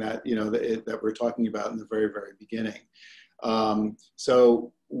something that, you know, that we're talking about in the very, very beginning.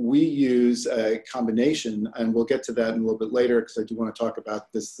 So we use a combination, and we'll get to that in a little bit later because I do want to talk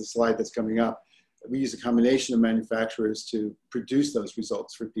about this, the slide that's coming up. We use a combination of manufacturers to produce those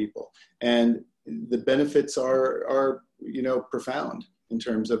results for people. And the benefits are you know, profound in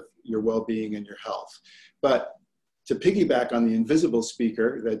terms of your well-being and your health. But to piggyback on the invisible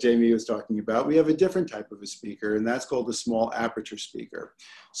speaker that Jamie was talking about, we have a different type of a speaker, and that's called the small aperture speaker.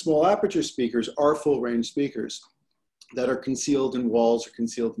 Small aperture speakers are full range speakers that are concealed in walls or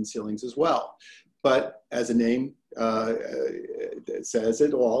concealed in ceilings as well. But as a name it says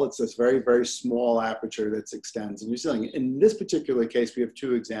it all, it's this very, very small aperture that extends in your ceiling. In this particular case, we have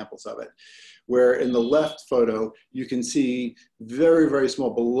two examples of it, where in the left photo, you can see very, very small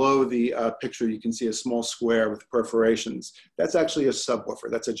below the picture, you can see a small square with perforations. That's actually a subwoofer.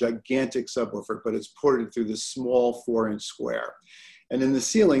 That's a gigantic subwoofer, but it's ported through this small 4-inch square. And in the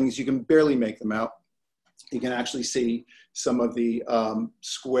ceilings, you can barely make them out. You can actually see some of the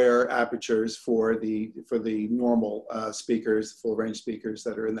square apertures for the normal speakers, full range speakers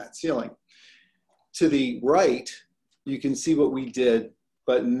that are in that ceiling. To the right, you can see what we did,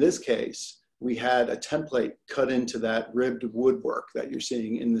 but in this case, we had a template cut into that ribbed woodwork that you're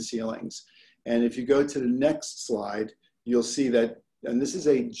seeing in the ceilings. And if you go to the next slide, you'll see that, and this is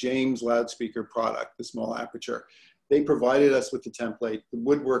a James loudspeaker product, the small aperture. They provided us with the template. The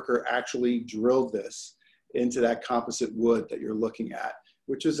woodworker actually drilled this into that composite wood that you're looking at,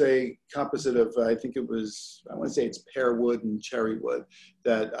 which is a composite of, I think it was, I want to say it's pear wood and cherry wood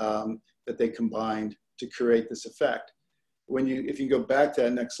that, that they combined to create this effect. If you go back to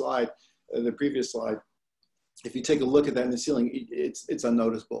that next slide, the previous slide, if you take a look at that in the ceiling, it's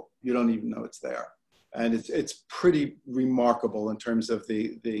unnoticeable. You don't even know it's there. And it's pretty remarkable in terms of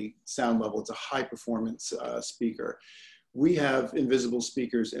the sound level. It's a high performance speaker. We have invisible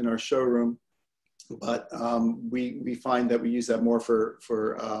speakers in our showroom, but we find that we use that more for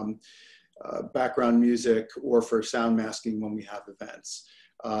background music or for sound masking when we have events.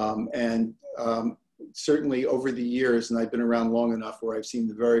 Certainly over the years, and I've been around long enough where I've seen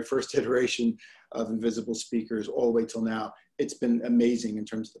the very first iteration of invisible speakers all the way till now, it's been amazing in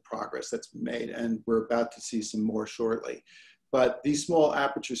terms of the progress that's been made, and we're about to see some more shortly. But these small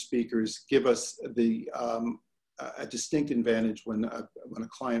aperture speakers give us the a distinct advantage when a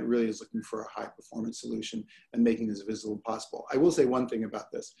client really is looking for a high performance solution and making this visible as possible. I will say one thing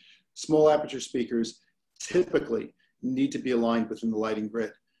about this. Small aperture speakers typically need to be aligned within the lighting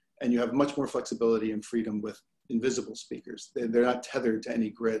grid, and you have much more flexibility and freedom with invisible speakers. They're not tethered to any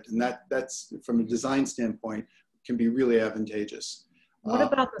grid, and that's from a design standpoint can be really advantageous. What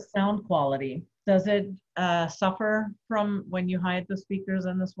about the sound quality? Does it suffer from when you hide the speakers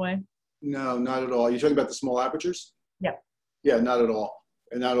in this way? No, not at all. You're talking about the small apertures? Yeah. Yeah, not at all.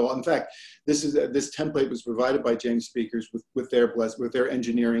 Not at all. In fact, this template was provided by James Speakers with their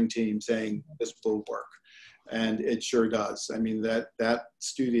engineering team saying this will work, and it sure does. I mean, that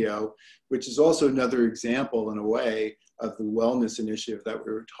studio, which is also another example in a way of the wellness initiative that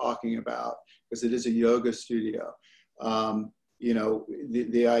we were talking about, because it is a yoga studio. You know,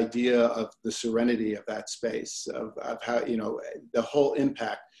 the idea of the serenity of that space, of how, you know, the whole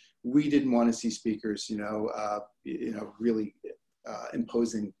impact. We didn't want to see speakers, really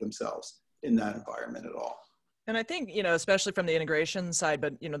imposing themselves in that environment at all. And I think, you know, especially from the integration side,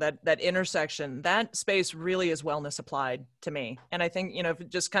 but, you know, that intersection, that space really is wellness applied to me. And I think, you know,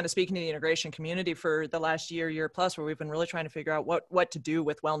 just kind of speaking to the integration community for the last year plus, where we've been really trying to figure out what to do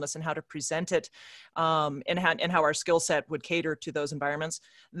with wellness and how to present it, and how our skill set would cater to those environments.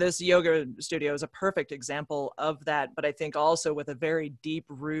 This yoga studio is a perfect example of that, but I think also with a very deep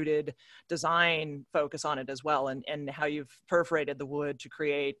rooted design focus on it as well, and how you've perforated the wood to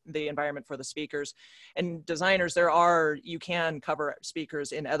create the environment for the speakers. And designers, you can cover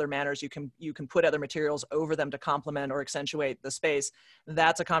speakers in other manners. You can put other materials over them to complement or accentuate the space.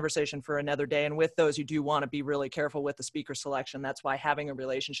 That's a conversation for another day. And with those, you do want to be really careful with the speaker selection. That's why having a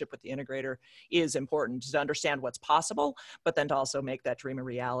relationship with the integrator is important, to understand what's possible, but then to also make that dream a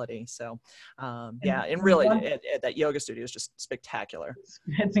reality. So yeah, and really that yoga studio is just spectacular.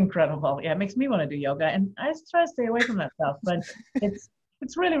 It's incredible. Yeah, it makes me want to do yoga, and I try to stay away from that stuff, but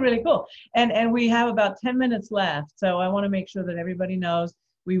it's really, really cool. And we have about 10 minutes left. So I want to make sure that everybody knows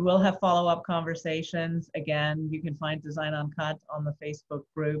we will have follow-up conversations. Again, you can find Design UnCut on the Facebook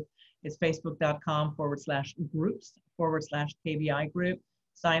group. It's facebook.com/groups/KBI group.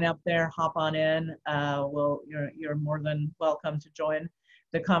 Sign up there, hop on in. You're more than welcome to join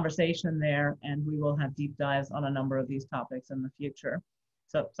the conversation there, and we will have deep dives on a number of these topics in the future.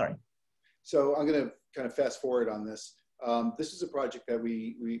 So, sorry. So I'm going to kind of fast forward on this. This is a project that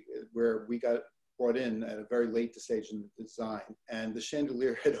where we got brought in at a very late stage in the design, and the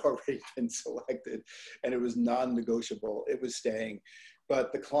chandelier had already been selected, and it was non-negotiable. It was staying,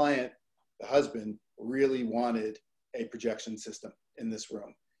 but the client, the husband, really wanted a projection system in this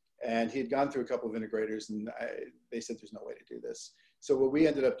room, and he had gone through a couple of integrators, and they said there's no way to do this. So what we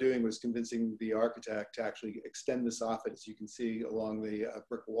ended up doing was convincing the architect to actually extend the soffit, as you can see along the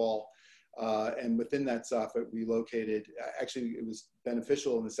brick wall. And within that soffit, we located, actually it was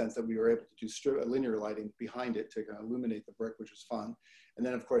beneficial in the sense that we were able to do linear lighting behind it to kind of illuminate the brick, which was fun. And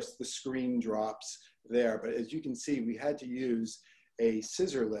then of course the screen drops there. But as you can see, we had to use a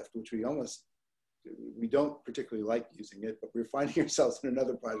scissor lift, which we don't particularly like using it, but we're finding ourselves in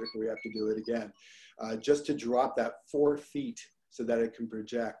another project where we have to do it again, just to drop that 4 feet so that it can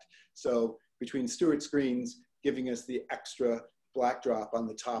project. So between Stewart screens giving us the extra black drop on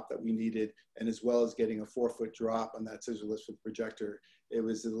the top that we needed, and as well as getting a 4-foot drop on that scissor lift with the projector, it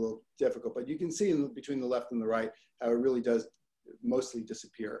was a little difficult. But you can see between the left and the right how it really does mostly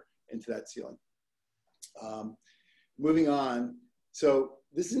disappear into that ceiling. Moving on, so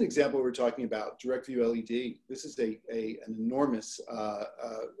this is an example we're talking about, direct view LED. This is an enormous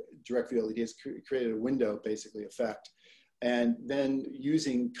direct view LED. It's created a window basically effect, and then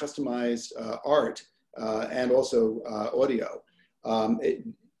using customized art and also audio.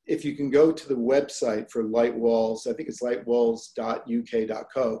 If you can go to the website for Lightwalls, I think it's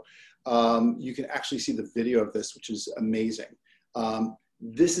lightwalls.uk.co, you can actually see the video of this, which is amazing.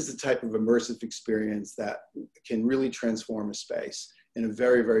 This is the type of immersive experience that can really transform a space in a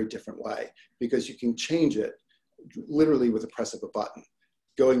very, very different way, because you can change it literally with the press of a button,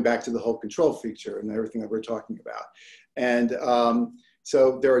 going back to the whole control feature and everything that we're talking about. And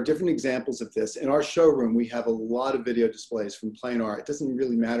so there are different examples of this. In our showroom, we have a lot of video displays from planar. It doesn't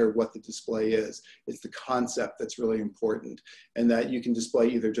really matter what the display is. It's the concept that's really important, and that you can display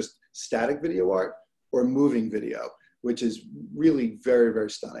either just static video art or moving video, which is really very, very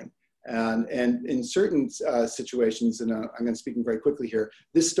stunning. And in certain situations, and I'm going to speak very quickly here,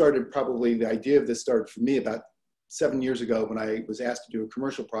 the idea of this started for me about 7 years ago when I was asked to do a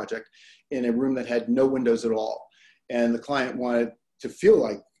commercial project in a room that had no windows at all. And the client wanted to feel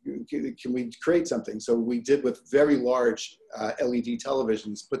like can we create something? So we did with very large LED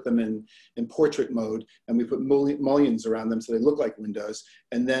televisions, put them in portrait mode, and we put mullions around them so they look like windows.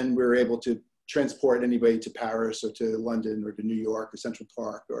 And then we were able to transport anybody to Paris or to London or to New York or Central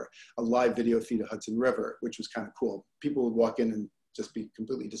Park, or a live video feed of Hudson River, which was kind of cool. People would walk in and just be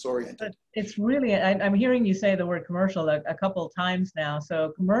completely disoriented. It's really, I'm hearing you say the word commercial a couple of times now.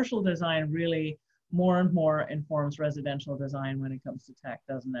 So commercial design really more and more informs residential design when it comes to tech,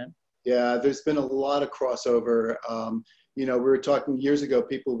 doesn't it? Yeah, there's been a lot of crossover. You know, we were talking years ago,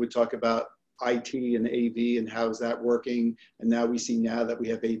 people would talk about IT and AV and how is that working, and now we see now that we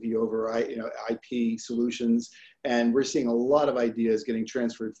have AV over IP solutions, and we're seeing a lot of ideas getting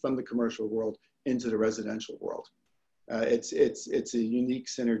transferred from the commercial world into the residential world. It's a unique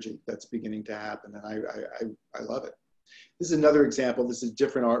synergy that's beginning to happen, and I love it. This is another example. This is a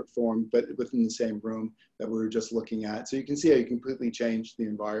different art form, but within the same room that we were just looking at. So you can see how you completely change the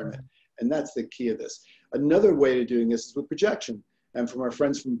environment, and that's the key of this. Another way of doing this is with projection, and from our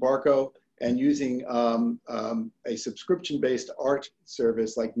friends from Barco, and using a subscription-based art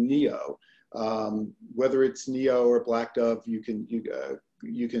service like Neo. Whether it's Neo or Black Dove, you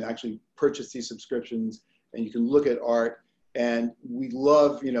can actually purchase these subscriptions, and you can look at art. And we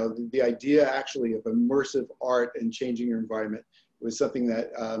love, you know, the idea actually of immersive art and changing your environment was something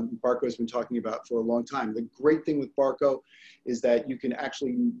that Barco has been talking about for a long time. The great thing with Barco is that you can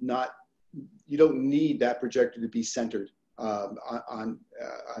actually you don't need that projector to be centered on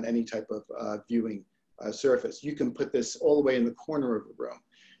any type of viewing surface. You can put this all the way in the corner of the room.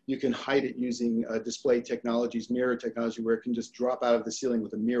 You can hide it using display technologies, mirror technology, where it can just drop out of the ceiling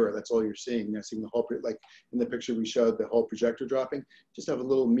with a mirror. That's all you're seeing. You're seeing the whole, like in the picture we showed, the whole projector dropping. Just have a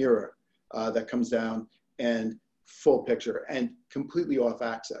little mirror that comes down and full picture and completely off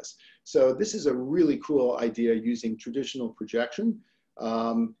axis. So this is a really cool idea using traditional projection.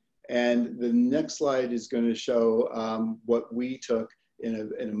 And the next slide is going to show what we took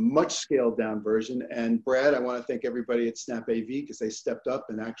in a much scaled down version. And Brad, I want to thank everybody at Snap AV because they stepped up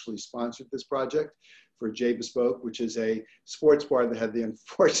and actually sponsored this project for J Bespoke, which is a sports bar that had the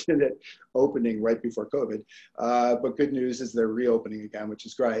unfortunate opening right before COVID. But good news is they're reopening again, which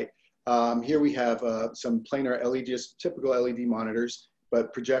is great. Here we have some planar LED, just typical LED monitors,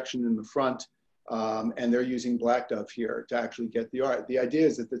 but projection in the front. And they're using Black Dove here to actually get the art. The idea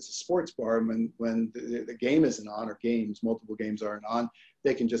is that it's a sports bar, and when the game isn't on, or multiple games aren't on,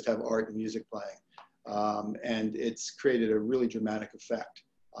 they can just have art and music playing. And it's created a really dramatic effect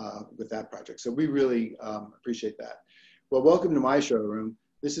with that project. So we really appreciate that. Well, welcome to my showroom.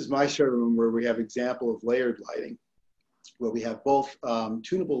 This is my showroom where we have example of layered lighting, where we have both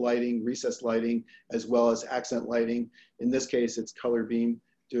tunable lighting, recessed lighting, as well as accent lighting. In this case, it's color beam,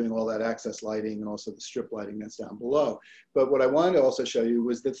 doing all that access lighting and also the strip lighting that's down below. But what I wanted to also show you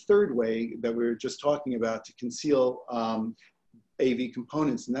was the third way that we were just talking about to conceal AV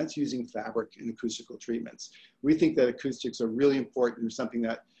components, and that's using fabric and acoustical treatments. We think that acoustics are really important and something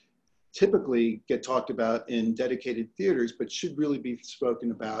that typically get talked about in dedicated theaters, but should really be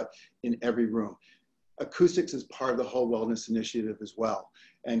spoken about in every room. Acoustics is part of the whole wellness initiative as well,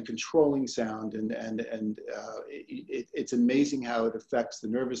 and controlling sound, it's amazing how it affects the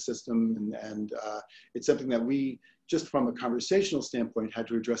nervous system, and it's something that we, just from a conversational standpoint, had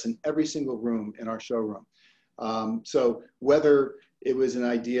to address in every single room in our showroom. So whether it was an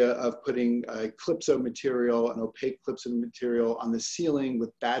idea of putting a Clipso material, an opaque Clipso material on the ceiling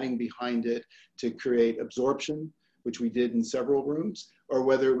with batting behind it to create absorption, which we did in several rooms, or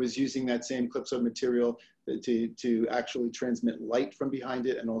whether it was using that same Clipso material to actually transmit light from behind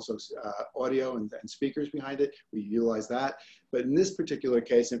it, and also audio and speakers behind it. We utilize that. But in this particular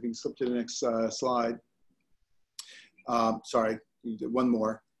case, if we can slip to the next slide, sorry, one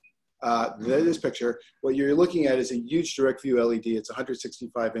more. This picture, what you're looking at is a huge direct view LED. It's a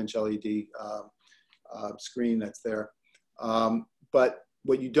 165-inch LED screen that's there. But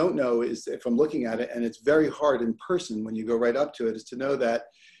what you don't know is, if I'm looking at it, and it's very hard in person when you go right up to it, is to know that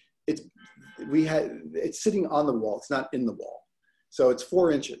it's sitting on the wall. It's not in the wall. So it's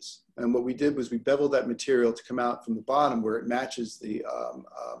 4 inches. And what we did was we beveled that material to come out from the bottom where it matches the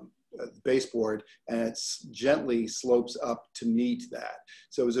baseboard, and it gently slopes up to meet that.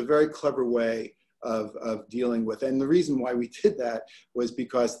 So it was a very clever way of dealing with. And the reason why we did that was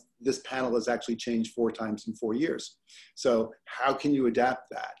because this panel has actually changed 4 times in 4 years. So how can you adapt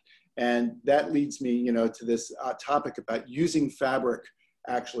that? And that leads me, to this topic about using fabric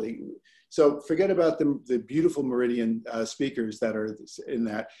actually. So forget about the beautiful Meridian speakers that are in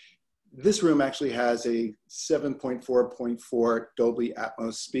that. This room actually has a 7.4.4 Dolby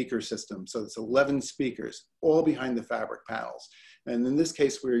Atmos speaker system. So it's 11 speakers, all behind the fabric panels. And in this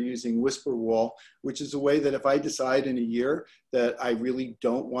case, we're using Whisper Wall, which is a way that if I decide in a year that I really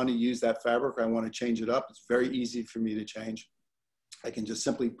don't want to use that fabric, I want to change it up, it's very easy for me to change. I can just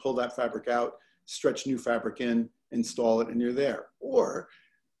simply pull that fabric out, stretch new fabric in, install it, and you're there. Or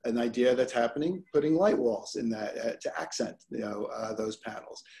an idea that's happening, putting light walls in that to accent those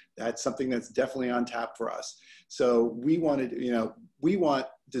panels. That's something that's definitely on tap for us. So we wanted, we want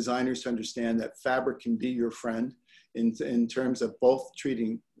designers to understand that fabric can be your friend in terms of both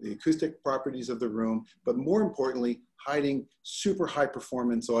treating the acoustic properties of the room, but more importantly, hiding super high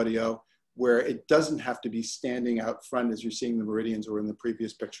performance audio where it doesn't have to be standing out front as you're seeing the Meridians or in the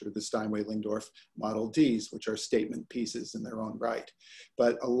previous picture of the Steinway-Lingdorf Model Ds, which are statement pieces in their own right.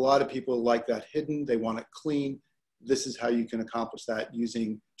 But a lot of people like that hidden, they want it clean. This is how you can accomplish that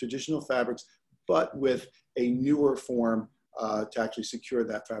using traditional fabrics, but with a newer form to actually secure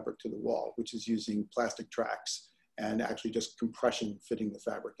that fabric to the wall, which is using plastic tracks and actually just compression fitting the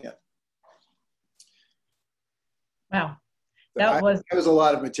fabric in. Wow. That was a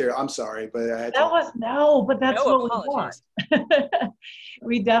lot of material. I'm sorry, but I had but that's no what apologies. we want.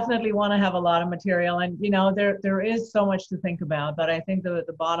 We definitely want to have a lot of material, and there is so much to think about. But I think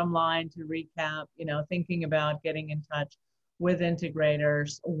the bottom line, to recap, thinking about getting in touch with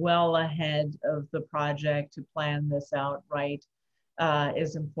integrators well ahead of the project to plan this out right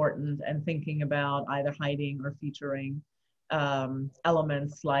is important, and thinking about either hiding or featuring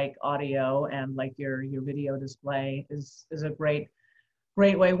elements like audio and like your video display is a great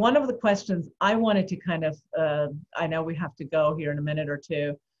way. One of the questions I wanted to kind of, I know we have to go here in a minute or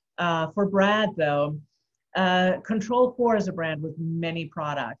two. For Brad though, Control4 is a brand with many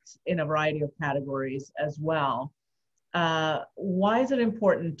products in a variety of categories as well. Why is it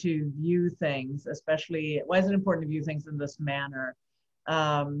important to view things, why is it important to view things in this manner,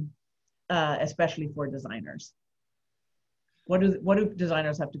 especially for designers? What do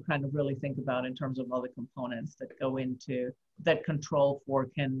designers have to kind of really think about in terms of all the components that go into that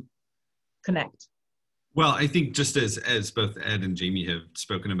Control4 can connect? Well, I think just as both Ed and Jamie have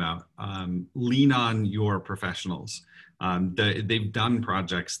spoken about, lean on your professionals. They've done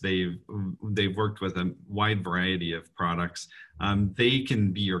projects. They've worked with a wide variety of products. They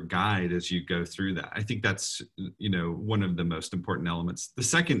can be your guide as you go through that. I think that's one of the most important elements. The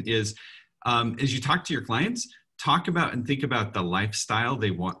second is as you talk to your clients, talk about and think about the lifestyle they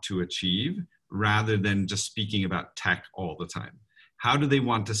want to achieve rather than just speaking about tech all the time. How do they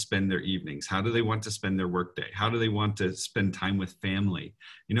want to spend their evenings? How do they want to spend their workday? How do they want to spend time with family?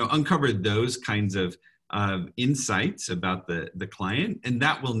 Uncover those kinds of insights about the client, and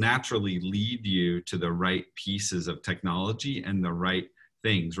that will naturally lead you to the right pieces of technology and the right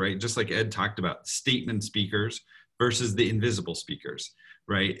things, right? Just like Ed talked about, statement speakers versus the invisible speakers,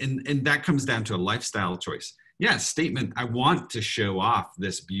 right? And that comes down to a lifestyle choice. Yeah, statement, I want to show off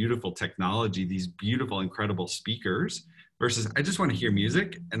this beautiful technology, these beautiful, incredible speakers, versus I just want to hear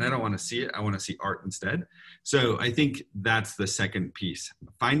music and I don't want to see it. I want to see art instead. So I think that's the second piece.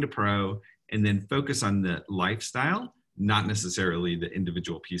 Find a pro and then focus on the lifestyle, not necessarily the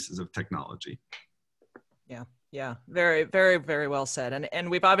individual pieces of technology. Yeah, very, very, very well said. And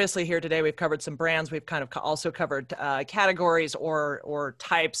we've obviously here today, we've covered some brands. We've kind of also covered categories or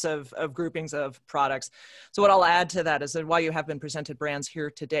types of groupings of products. So what I'll add to that is that while you have been presented brands here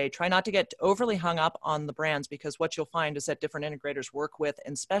today, try not to get overly hung up on the brands, because what you'll find is that different integrators work with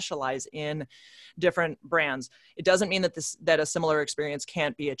and specialize in different brands. It doesn't mean that a similar experience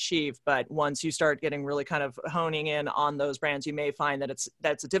can't be achieved, but once you start getting really kind of honing in on those brands, you may find that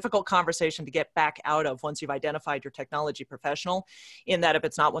that's a difficult conversation to get back out of once you've identified your technology professional, in that if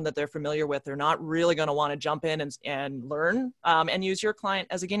it's not one that they're familiar with, they're not really going to want to jump in and learn and use your client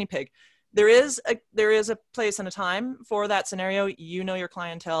as a guinea pig. There is a place and a time for that scenario. Your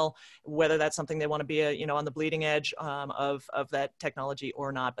clientele, whether that's something they want to be on the bleeding edge of that technology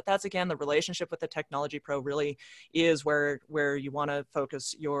or not. But that's, again, the relationship with the technology pro really is where you want to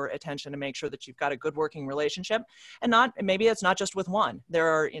focus your attention to make sure that you've got a good working relationship, and maybe it's not just with one. There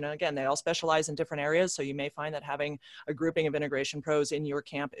are, again, they all specialize in different areas. So you may find that having a grouping of integration pros in your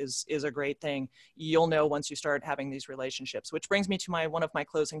camp is a great thing. You'll know once you start having these relationships, which brings me to one of my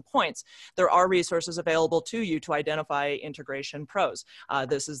closing points. There are resources available to you to identify integration pros.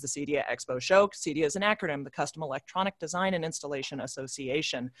 This is the CEDIA Expo Show. CEDIA is an acronym, the Custom Electronic Design and Installation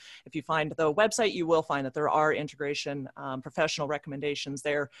Association. If you find the website, you will find that there are integration professional recommendations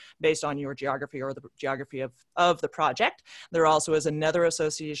there based on your geography or the geography of the project. There also is another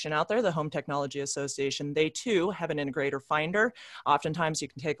association out there, the Home Technology Association. They too have an integrator finder. Oftentimes you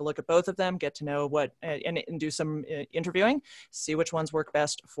can take a look at both of them, get to know what, and do some interviewing, see which ones work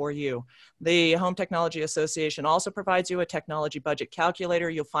best for you. The Home Technology Association also provides you a technology budget calculator.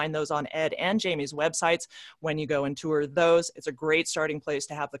 You'll find those on Ed and Jamie's websites when you go and tour those. It's a great starting place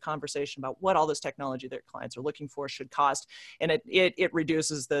to have the conversation about what all this technology that clients are looking for should cost, and it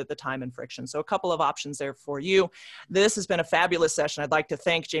reduces the time and friction. So a couple of options there for you. This has been a fabulous session. I'd like to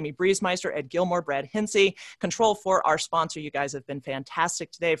thank Jamie Briesemeister, Ed Gilmore, Brad Hintze, Control4, our sponsor. You guys have been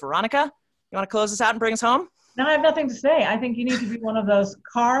fantastic today. Veronica, you want to close us out and bring us home? No, I have nothing to say. I think you need to be one of those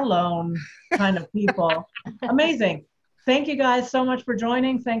car loan kind of people. Amazing. Thank you guys so much for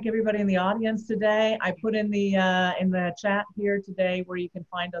joining. Thank everybody in the audience today. I put in the chat here today where you can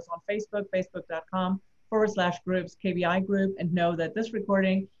find us on Facebook, facebook.com/groups, KBI group, and know that this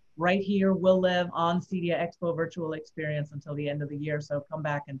recording right here will live on CEDIA Expo virtual experience until the end of the year. So come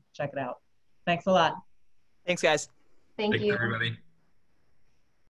back and check it out. Thanks a lot. Thanks, guys. Thank you. Everybody.